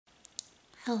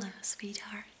Hello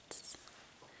sweethearts,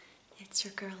 it's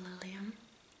your girl Lilium,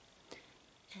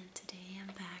 and today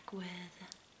I'm back with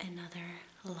another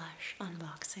LUSH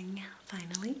unboxing,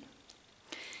 finally.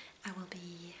 I will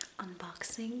be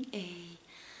unboxing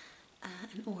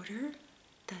an order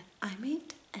that I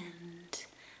made, and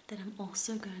then I'm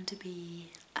also going to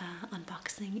be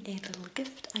unboxing a little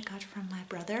gift I got from my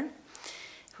brother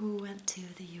who went to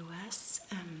the US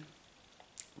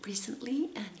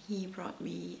recently, and he brought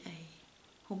me a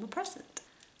present.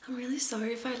 I'm really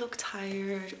sorry if I look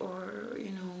tired or,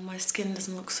 you know, my skin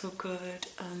doesn't look so good.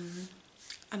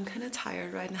 I'm kind of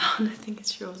tired right now and I think it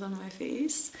shows on my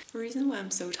face. The reason why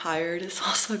I'm so tired is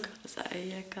also because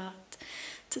I got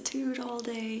tattooed all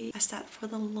day. I sat for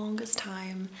the longest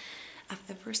time I've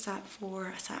ever sat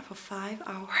for. I sat for 5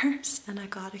 hours and I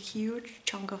got a huge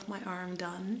chunk of my arm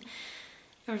done.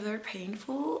 It was very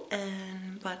painful,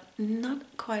 but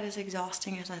not quite as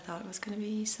exhausting as I thought it was going to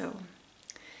be, so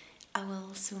I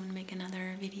will soon make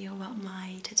another video about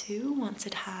my tattoo once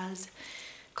it has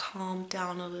calmed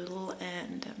down a little,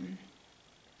 and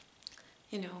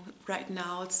you know, right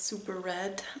now it's super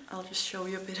red. I'll just show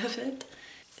you a bit of it.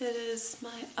 It is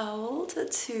my owl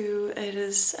tattoo. It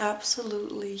is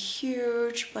absolutely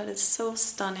huge, but it's so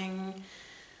stunning.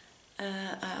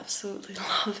 I absolutely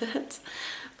love it,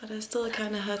 but I still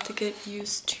kind of had to get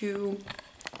used to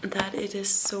that it is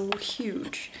so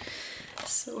huge.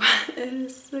 So it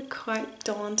is quite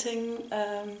daunting,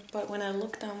 but when I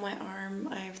look down my arm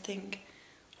I think,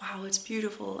 wow, it's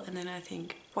beautiful, and then I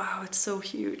think, wow, it's so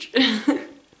huge.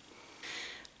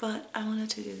 But I wanted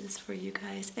to do this for you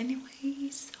guys anyway,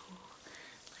 so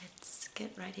let's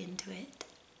get right into it.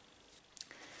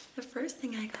 The first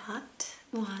thing I got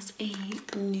was a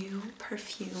new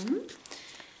perfume.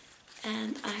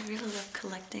 And I really love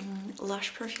collecting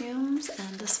LUSH perfumes,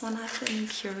 and this one I've been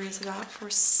curious about for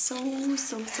so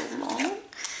long.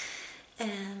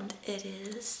 And it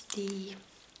is the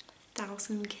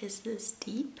 1000 Kisses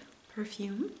Deep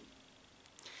perfume.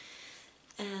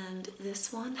 And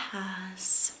this one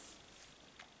has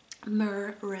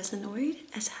myrrh resinoid,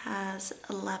 it has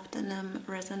labdanum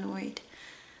resinoid,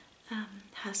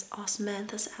 has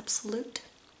osmanthus absolute,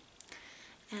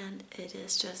 and it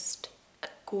is just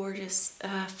gorgeous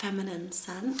feminine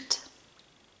scent.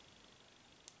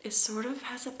 It sort of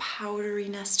has a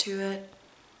powderiness to it,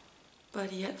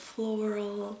 but yet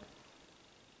floral,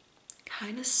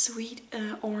 kind of sweet,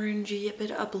 orangey, a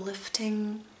bit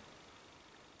uplifting.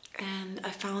 And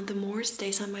I found the more it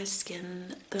stays on my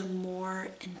skin, the more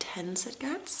intense it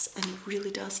gets, and it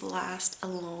really does last a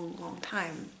long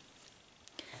time.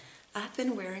 I've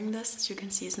been wearing this, as you can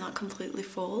see, it's not completely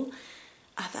full.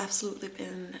 I've absolutely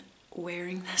been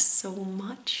wearing this so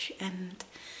much, and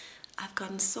I've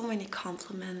gotten so many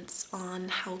compliments on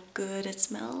how good it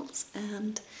smells,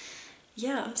 and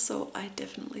yeah, so I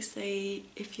definitely say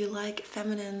if you like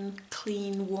feminine,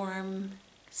 clean, warm,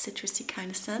 citrusy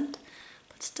kind of scent,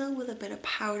 but still with a bit of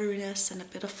powderiness and a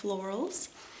bit of florals,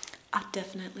 I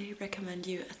definitely recommend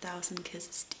you 1000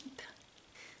 Kisses Deep.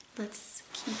 Let's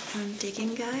keep on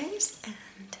digging, guys,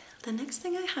 and the next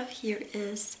thing I have here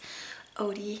is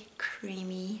Oatly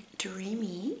Creamy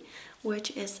Dreamy,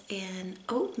 which is an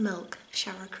oat milk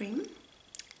shower cream,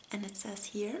 and it says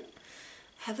here,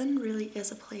 heaven really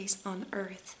is a place on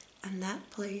earth, and that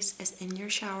place is in your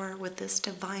shower with this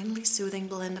divinely soothing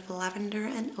blend of lavender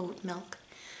and oat milk.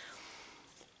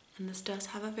 And this does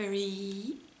have a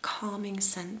very calming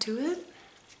scent to it.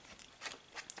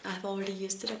 I've already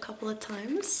used it a couple of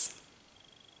times.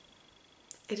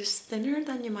 It is thinner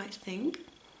than you might think.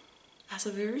 Has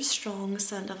a very strong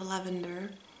scent of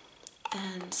lavender,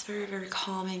 and it's very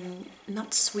calming,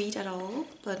 not sweet at all,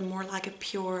 but more like a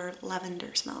pure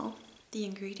lavender smell. The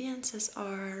ingredients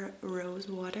are rose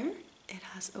water, it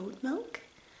has oat milk,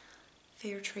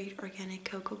 fair trade organic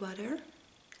cocoa butter,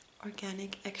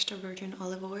 organic extra virgin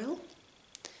olive oil,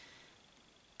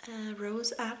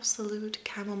 rose absolute,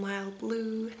 chamomile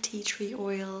blue, tea tree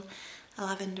oil,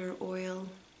 lavender oil,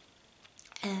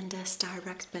 and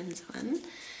Starbucks benzoin.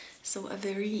 So a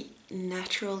very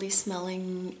naturally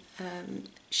smelling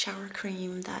shower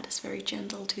cream that is very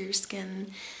gentle to your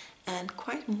skin and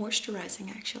quite moisturizing,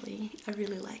 actually. I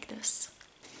really like this.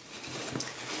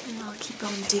 And I'll keep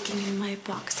on digging in my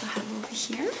box I have over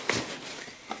here.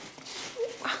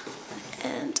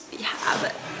 And we have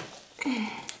it.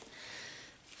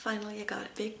 Finally I got a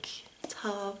big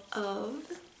tub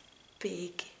of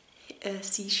big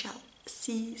sea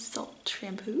salt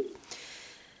shampoo.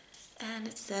 And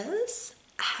it says,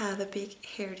 have a big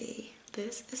hair day.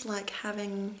 This is like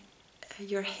having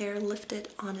your hair lifted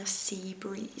on a sea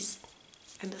breeze.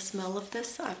 And the smell of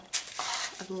this, I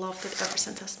I've loved it ever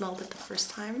since I smelled it the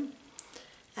first time.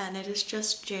 And it is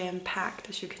just jam-packed,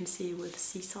 as you can see, with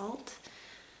sea salt.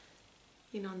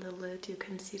 You know, on the lid you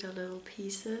can see the little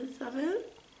pieces of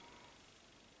it.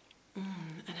 And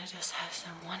it just has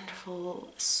a wonderful,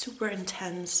 super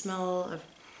intense smell of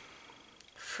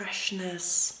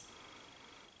freshness.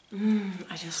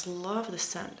 I just love the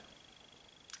scent.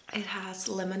 It has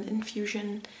lemon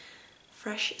infusion,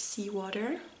 fresh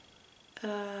seawater.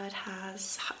 It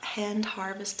has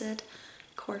hand-harvested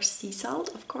coarse sea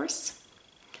salt, of course.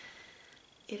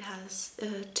 It has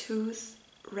tooth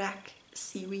rack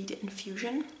seaweed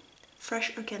infusion,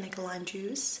 fresh organic lime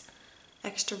juice,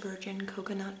 extra virgin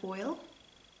coconut oil,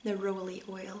 neroli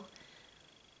oil,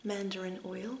 mandarin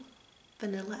oil,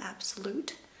 vanilla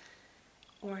absolute,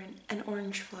 and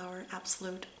orange flower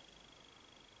absolute.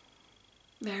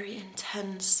 Very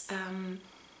intense,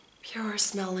 pure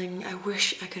smelling. I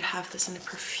wish I could have this in a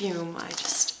perfume. I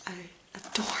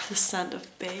adore the scent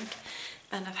of Big,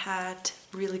 and I've had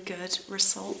really good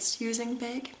results using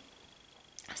Big.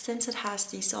 Since it has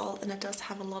sea salt and it does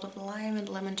have a lot of lime and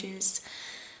lemon juice,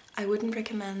 I wouldn't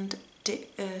recommend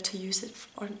to use it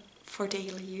for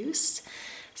daily use,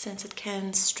 since it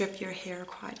can strip your hair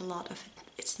quite a lot of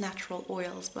its natural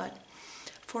oils, but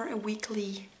for a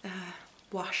weekly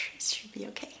wash it should be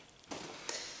okay.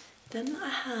 Then I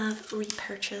have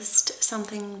repurchased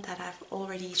something that I've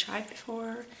already tried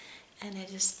before, and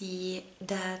it is the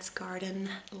Dad's Garden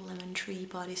Lemon Tree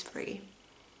Body Spray.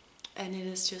 And it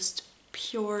is just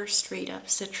pure, straight up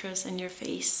citrus in your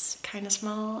face kind of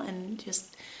smell, and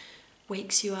just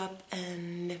wakes you up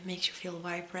and makes you feel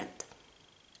vibrant.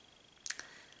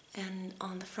 And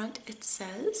on the front it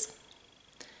says,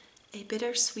 a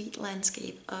bittersweet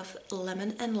landscape of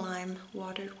lemon and lime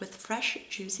watered with fresh,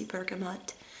 juicy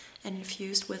bergamot and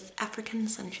infused with African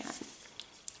sunshine.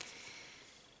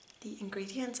 The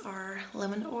ingredients are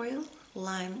lemon oil,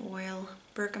 lime oil,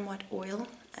 bergamot oil,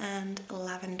 and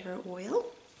lavender oil.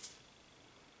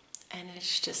 And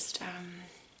it's just,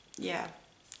 yeah,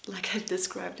 like I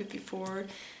described it before,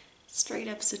 straight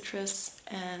up citrus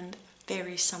and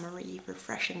very summery,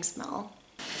 refreshing smell.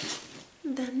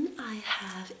 Then I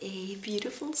have a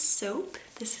beautiful soap.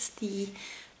 This is the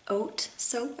oat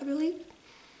soap, I believe,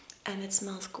 and it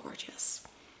smells gorgeous.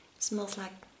 It smells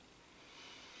like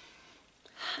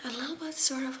a little bit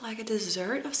sort of like a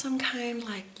dessert of some kind,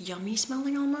 like yummy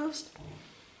smelling almost.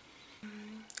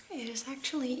 It is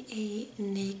actually a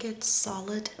naked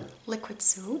solid liquid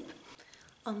soap.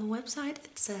 On the website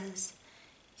it says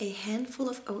a handful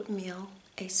of oatmeal,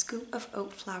 a scoop of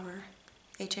oat flour,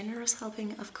 a generous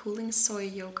helping of cooling soy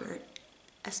yogurt,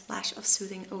 a splash of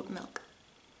soothing oat milk.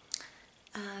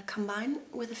 Combine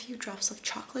with a few drops of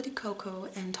chocolatey cocoa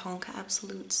and tonka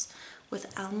absolutes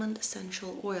with almond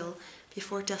essential oil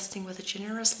before dusting with a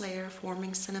generous layer of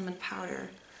warming cinnamon powder.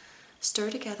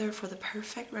 Stir together for the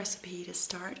perfect recipe to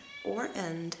start or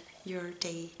end your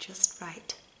day just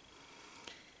right.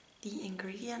 The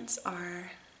ingredients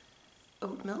are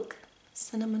oat milk,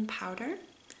 cinnamon powder,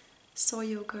 soy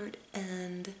yogurt,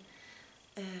 and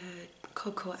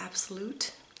cocoa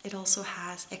absolute. It also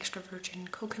has extra virgin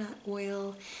coconut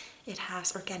oil. It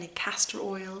has organic castor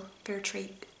oil, fair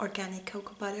trade organic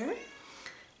cocoa butter,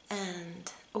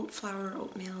 and oat flour,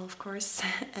 oatmeal of course,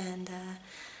 and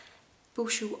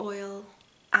bushu oil,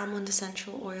 almond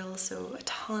essential oil, so a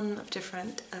ton of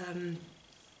different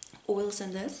oils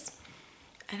in this,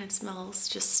 and it smells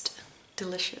just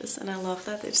delicious. And I love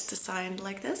that it's designed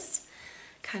like this,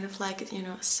 kind of like, you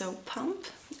know, a soap pump,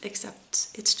 except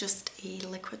it's just a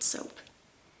liquid soap.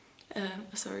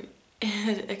 Sorry,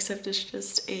 except it's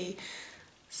just a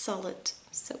solid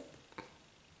soap.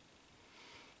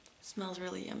 Smells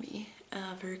really yummy,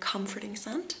 very comforting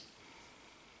scent.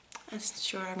 I'm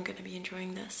sure I'm going to be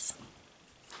enjoying this.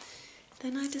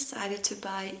 Then I decided to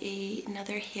buy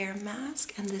another hair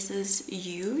mask, and this is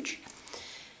huge.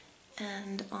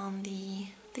 And on the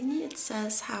thingy it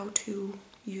says how to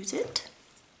use it.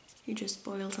 You just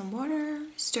boil some water,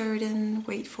 stir it in,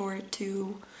 wait for it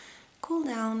to cool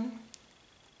down,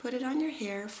 put it on your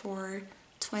hair for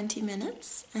 20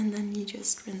 minutes, and then you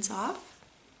just rinse off.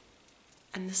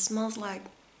 And this smells like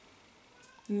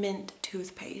mint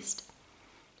toothpaste,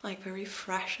 like very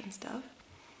fresh and stuff.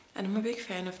 And I'm a big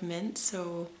fan of mint,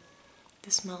 so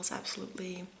this smells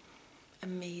absolutely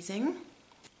amazing.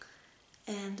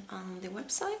 And on the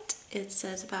website it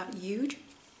says about huge.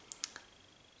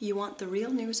 You want the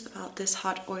real news about this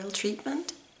hot oil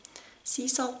treatment? Sea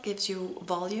salt gives you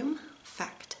volume,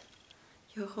 fact.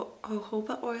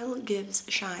 Jojoba oil gives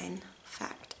shine,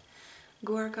 fact.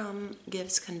 Guar gum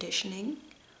gives conditioning,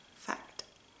 fact.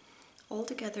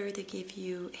 Altogether, they give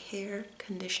you hair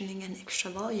conditioning and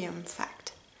extra volume.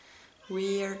 Fact.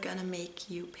 We are gonna make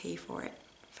you pay for it.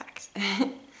 Fact.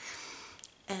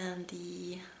 And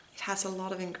it has a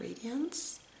lot of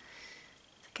ingredients.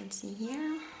 As you can see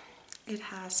here, it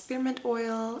has spearmint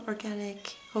oil,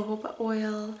 organic jojoba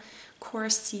oil,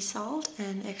 coarse sea salt,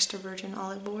 and extra virgin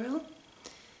olive oil.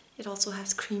 It also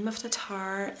has cream of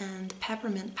tartar and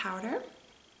peppermint powder.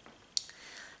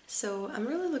 So I'm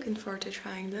really looking forward to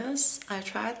trying this. I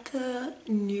tried the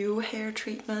new hair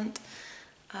treatment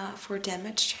for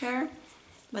damaged hair,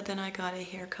 but then I got a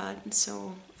haircut,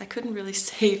 so I couldn't really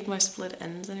save my split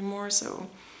ends anymore, so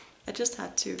I just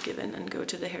had to give in and go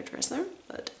to the hairdresser.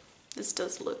 But this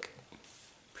does look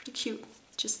pretty cute.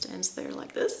 It just stands there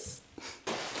like this.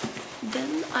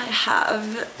 Then I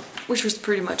have, which was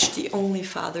pretty much the only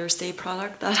Father's Day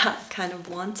product that I kind of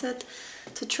wanted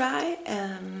to try,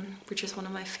 which is one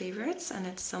of my favorites, and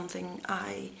it's something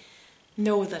I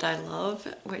know that I love,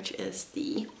 which is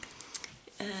the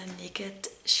Naked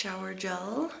Shower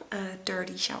Gel,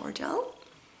 Dirty Shower Gel,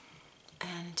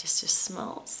 and it just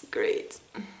smells great.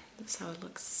 That's how it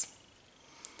looks.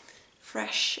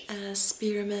 Fresh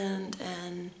spearmint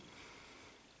and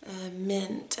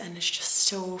mint, and it's just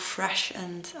so fresh,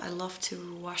 and I love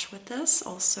to wash with this.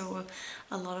 Also,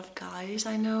 a lot of guys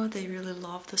I know, they really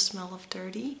love the smell of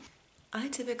dirty. I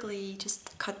typically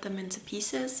just cut them into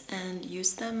pieces and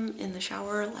use them in the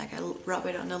shower, like I rub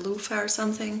it on a loofah or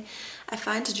something. I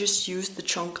find to just use the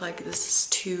chunk like this is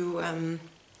too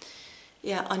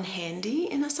yeah, unhandy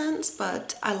in a sense,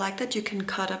 but I like that you can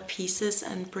cut up pieces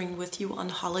and bring with you on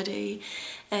holiday,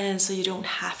 and so you don't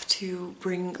have to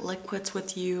bring liquids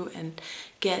with you and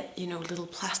get, you know, little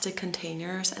plastic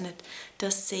containers, and it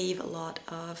does save a lot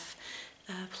of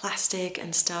plastic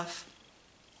and stuff.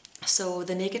 So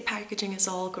the Naked packaging is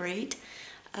all great,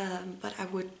 but I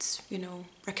would, you know,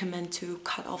 recommend to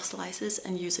cut off slices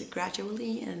and use it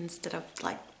gradually instead of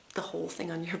like the whole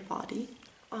thing on your body.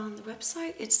 On the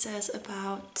website it says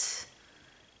about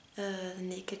the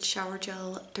Naked Shower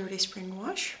Gel Dirty Spring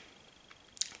Wash.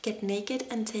 Get naked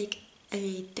and take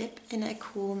a dip in a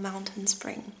cool mountain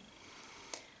spring.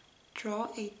 Draw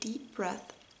a deep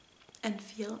breath and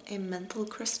feel a menthol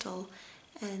crystal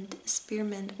and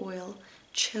spearmint oil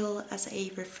chill as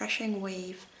a refreshing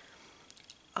wave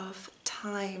of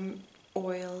thyme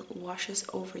oil washes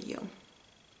over you.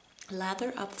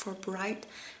 Lather up for bright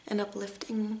and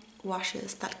uplifting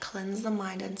washes that cleanse the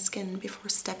mind and skin before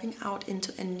stepping out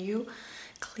into a new,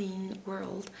 clean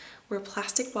world where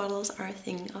plastic bottles are a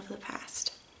thing of the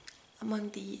past. Among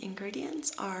the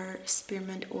ingredients are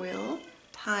spearmint oil,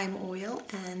 thyme oil,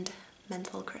 and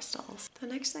menthol crystals. The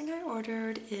next thing I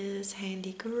ordered is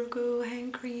Handy Guru Goo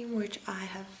hand cream, which I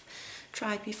have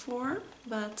tried before,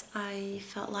 but I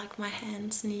felt like my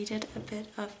hands needed a bit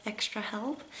of extra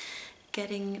help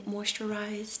getting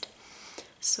moisturized.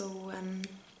 So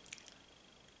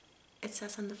it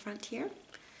says on the front here,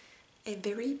 a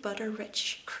very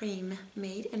butter-rich cream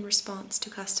made in response to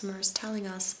customers telling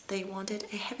us they wanted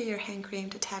a heavier hand cream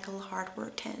to tackle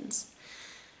hard-worked hands.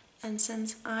 And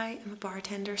since I am a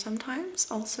bartender sometimes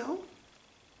also,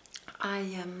 I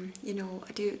you know,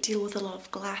 I do deal with a lot of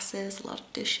glasses, a lot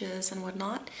of dishes and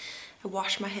whatnot. I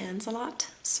wash my hands a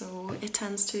lot, so it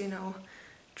tends to, you know,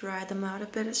 dry them out a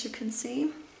bit, as you can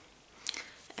see.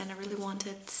 And I really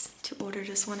wanted to order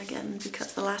this one again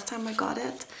because the last time I got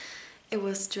it, it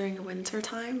was during the winter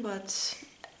time, but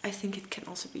I think it can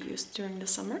also be used during the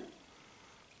summer.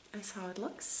 That's how it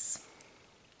looks.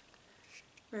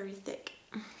 Very thick.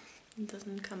 It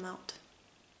doesn't come out.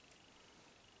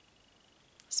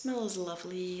 The smell is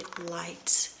lovely,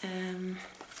 light, and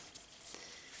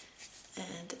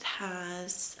it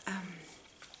has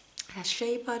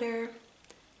shea butter,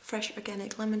 fresh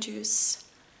organic lemon juice,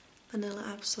 vanilla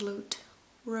absolute,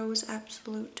 rose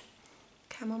absolute,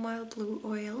 chamomile blue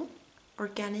oil,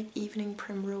 organic evening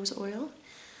primrose oil,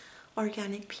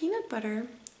 organic peanut butter,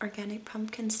 organic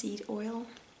pumpkin seed oil,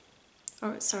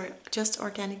 or sorry, just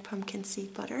organic pumpkin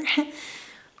seed butter,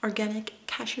 organic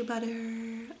cashew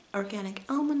butter, organic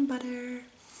almond butter,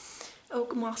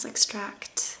 oak moss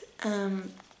extract.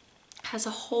 Has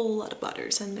a whole lot of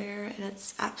butters in there, and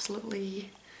it's absolutely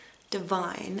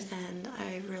divine, and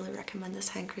I really recommend this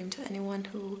hand cream to anyone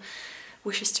who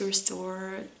wishes to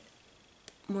restore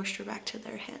moisture back to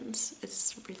their hands.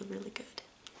 It's really, really good.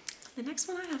 The next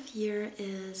one I have here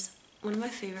is one of my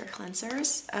favorite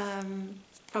cleansers.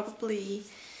 Probably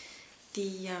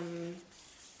the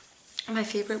my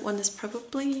favorite one is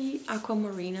probably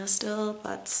Aquamarina still,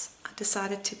 but I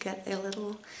decided to get a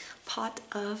little pot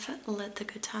of Let the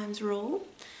Good Times Roll,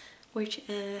 which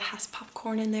has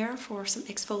popcorn in there for some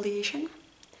exfoliation.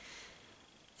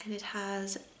 And it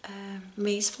has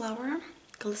maize flour,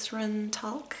 glycerin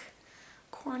talc,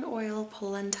 corn oil,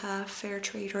 polenta, fair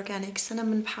trade organic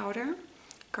cinnamon powder,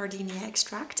 gardenia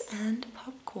extract, and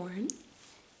popcorn.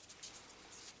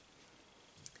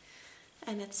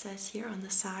 And it says here on the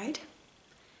side,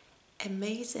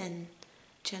 amazing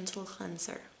gentle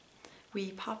cleanser.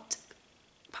 We popped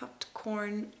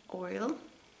corn oil,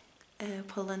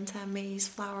 polenta, maize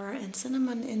flour, and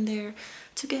cinnamon in there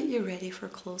to get you ready for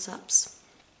close-ups.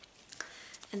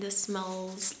 And this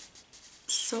smells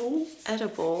so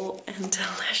edible and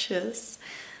delicious.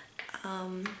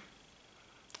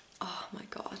 Oh my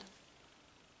god.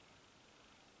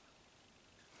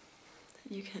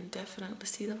 You can definitely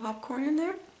see the popcorn in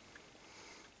there.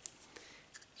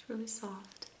 It's really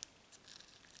soft.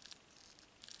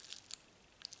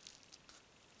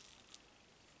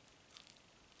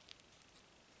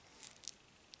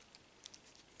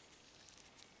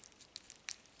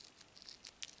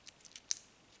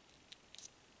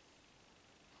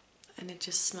 And it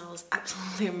just smells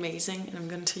absolutely amazing, and I'm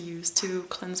going to use to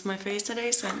cleanse my face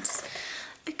today since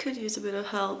it could use a bit of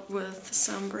help with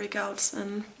some breakouts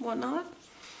and whatnot.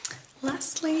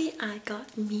 Lastly, I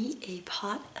got me a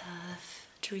pot of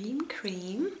Dream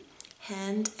Cream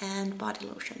hand and body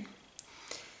lotion.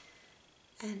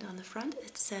 And on the front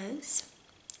it says,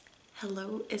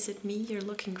 "Hello, is it me you're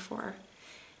looking for?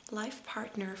 Life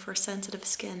partner for sensitive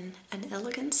skin, an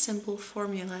elegant, simple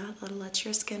formula that lets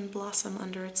your skin blossom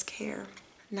under its care."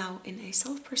 Now, in a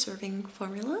self-preserving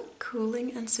formula,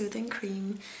 cooling and soothing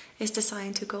cream is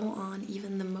designed to go on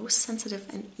even the most sensitive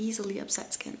and easily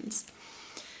upset skins.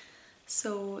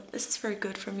 So this is very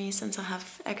good for me since I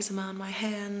have eczema on my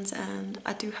hands and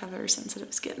I do have very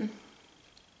sensitive skin.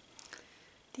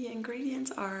 The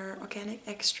ingredients are organic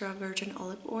extra virgin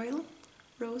olive oil,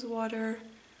 rose water,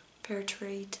 fair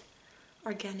trade,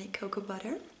 organic cocoa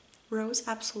butter, rose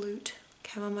absolute,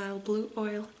 chamomile blue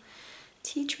oil,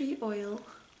 tea tree oil,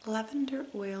 lavender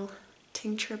oil,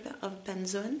 tincture of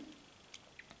benzoin.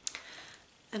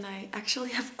 And I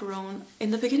actually have grown,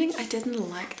 in the beginning I didn't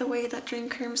like the way that Dream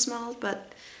Cream smelled,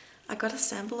 but I got a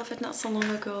sample of it not so long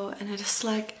ago and it is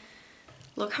like,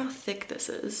 look how thick this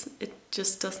is. It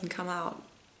just doesn't come out.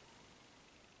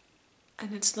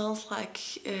 And it smells like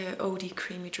OD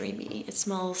Creamy Dreamy. It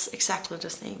smells exactly the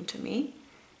same to me.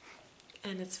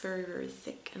 And it's very, very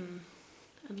thick and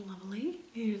lovely.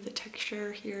 Here, the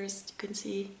texture here is, you can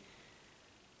see,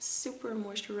 super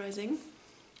moisturizing.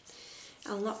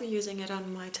 I'll not be using it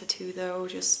on my tattoo though,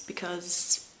 just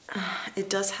because it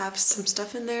does have some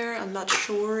stuff in there. I'm not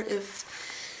sure if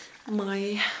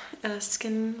my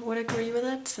skin would agree with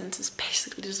it, since it's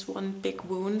basically just one big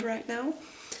wound right now.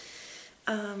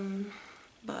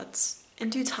 But in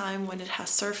due time, when it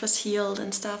has surface healed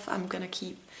and stuff, I'm gonna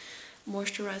keep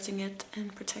moisturizing it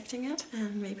and protecting it,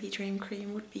 and maybe Dream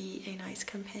Cream would be a nice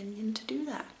companion to do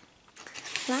that.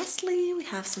 Lastly, we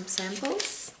have some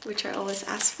samples, which I always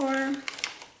ask for. And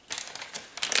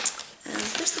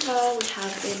first of all, we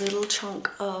have a little chunk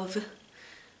of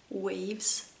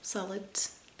Waves solid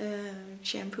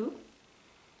shampoo,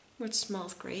 which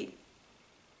smells great.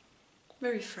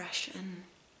 Very fresh and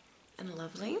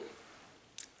lovely.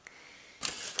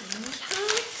 Then we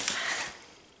have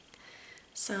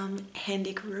some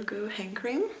Handy Kurugu hand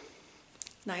cream.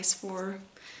 Nice for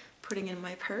putting in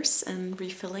my purse and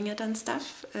refilling it and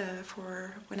stuff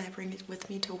for when I bring it with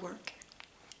me to work.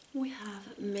 We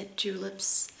have Mint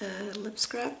Julep's lip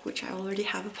scrub, which I already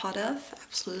have a pot of.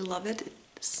 Absolutely love it.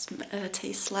 It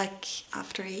tastes like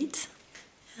After Eight.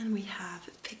 And we have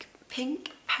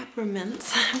Pink Peppermint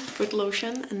foot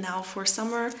lotion, and now for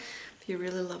summer, be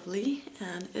really lovely.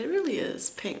 And it really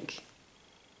is pink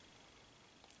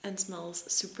and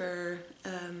smells super.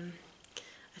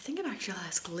 I think it actually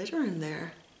has glitter in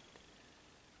there.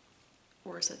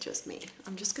 Or is that just me?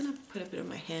 I'm just gonna put a bit on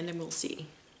my hand and we'll see.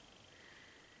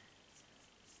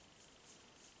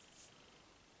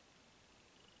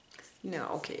 No,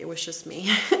 okay, it was just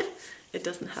me. It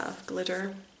doesn't have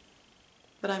glitter.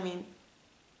 But I mean,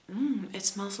 it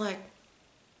smells like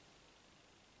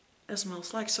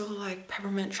sort of like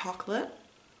peppermint chocolate.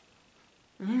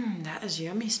 That is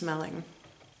yummy smelling.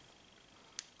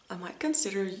 I might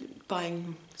consider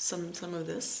buying some of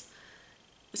this.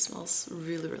 It smells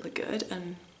really, really good,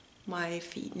 and my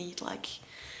feet need like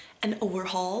an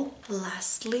overhaul.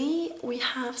 Lastly, we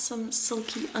have some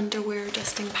silky underwear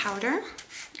dusting powder.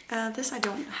 This I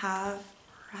don't have,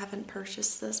 or haven't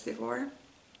purchased this before.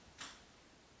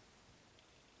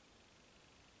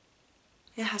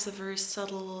 It has a very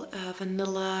subtle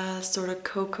vanilla sort of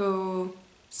cocoa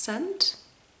scent.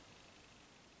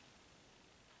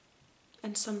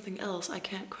 And something else, I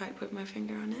can't quite put my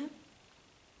finger on it.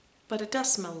 but it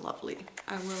does smell lovely.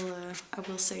 I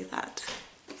will say that.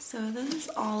 So this is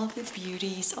all of the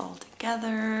beauties all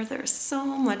together. There's so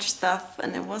much stuff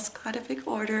and it was quite a big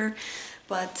order,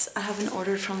 but I haven't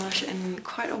ordered from Lush in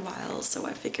quite a while, so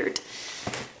I figured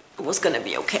it was gonna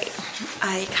be okay.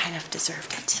 I kind of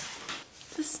deserved it.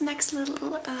 This next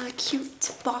little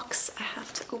cute box I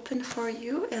have to open for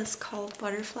you is called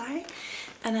Butterfly,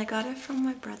 and I got it from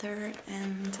my brother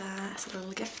and as a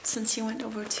little gift since he went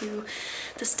over to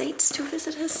the States to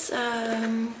visit his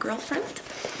girlfriend,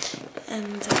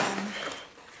 and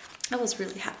I was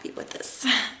really happy with this.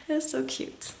 It's so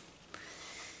cute.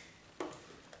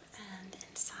 And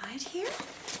inside here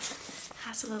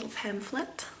has a little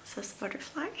pamphlet, says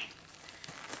Butterfly,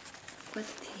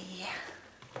 with a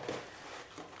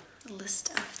list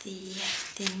of the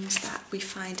things that we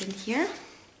find in here.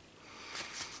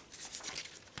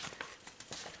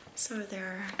 So there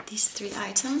are these 3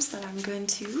 items that I'm going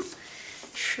to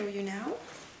show you now.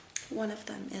 One of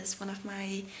them is one of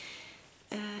my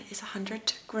is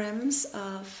 100 grams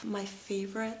of my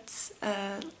favorite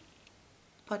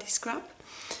body scrub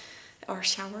or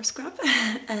shower scrub,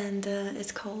 and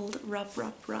it's called Rub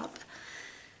Rub Rub.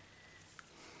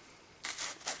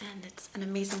 And it's an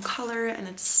amazing color and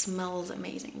it smells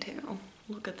amazing too.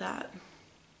 Look at that.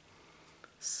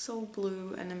 So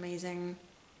blue and amazing.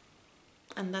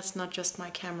 And that's not just my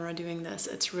camera doing this,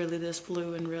 it's really this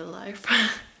blue in real life.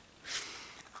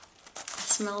 It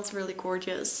smells really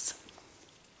gorgeous.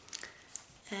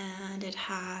 And it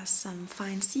has some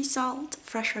fine sea salt,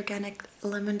 fresh organic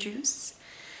lemon juice,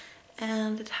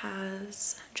 and it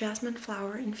has jasmine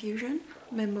flower infusion,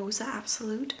 mimosa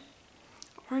absolute,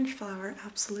 orange flower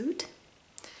absolute,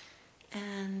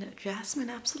 and jasmine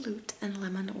absolute, and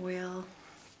lemon oil.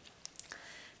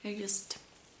 You just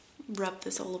rub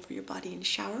this all over your body in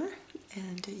shower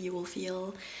and you will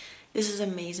feel this is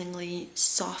amazingly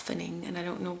softening, and I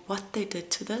don't know what they did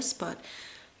to this, but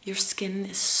your skin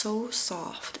is so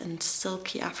soft and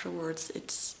silky afterwards.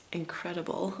 It's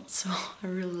incredible. So I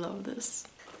really love this.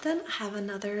 Then I have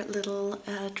another little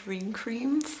dream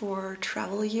cream for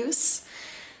travel use.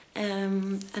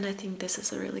 And I think this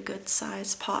is a really good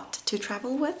size pot to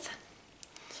travel with.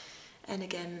 And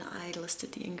again, I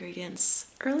listed the ingredients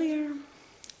earlier.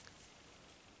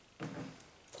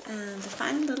 And the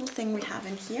final little thing we have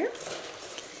in here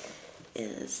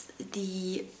is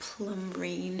the Plum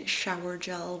Rain shower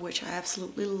gel, which I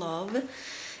absolutely love.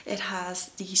 It has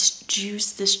this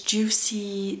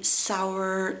juicy,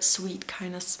 sour, sweet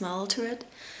kind of smell to it,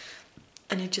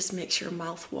 and it just makes your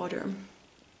mouth water.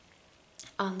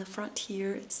 On the front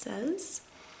here it says,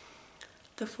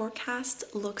 "The forecast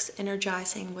looks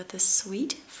energizing with a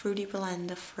sweet, fruity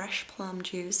blend of fresh plum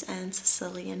juice and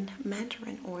Sicilian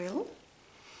mandarin oil."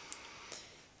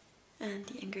 And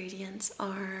the ingredients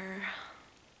are,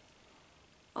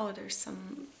 oh, there's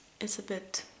some, it's a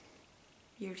bit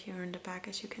weird here in the back,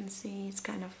 as you can see. It's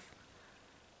kind of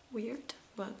weird,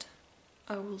 but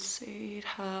I will say it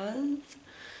has,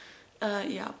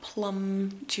 yeah,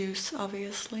 plum juice,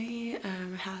 obviously.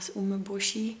 It has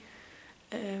umeboshi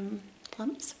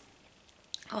plums,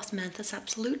 osmanthus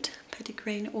absolute,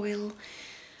 petitgrain oil,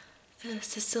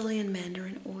 Sicilian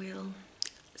mandarin oil.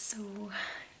 So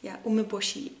yeah,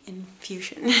 umeboshi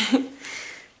infusion.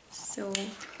 So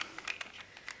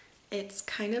it's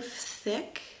kind of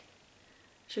thick.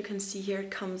 As you can see here,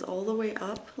 it comes all the way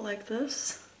up like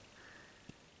this,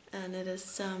 and it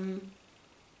is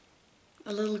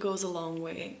a little goes a long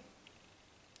way.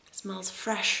 It smells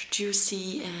fresh,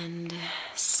 juicy, and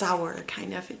sour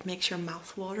kind of. It makes your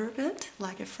mouth water a bit,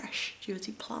 like a fresh,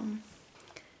 juicy plum.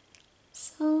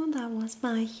 So that was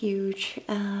my huge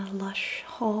Lush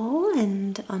haul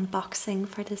and unboxing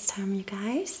for this time, you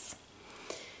guys,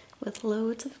 with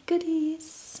loads of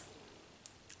goodies,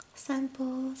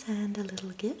 samples, and a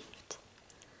little gift.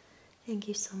 Thank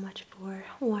you so much for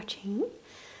watching.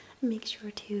 Make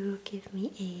sure to give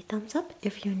me a thumbs up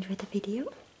if you enjoyed the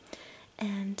video,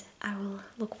 and I will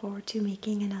look forward to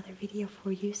making another video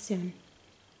for you soon.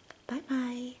 Bye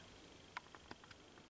bye!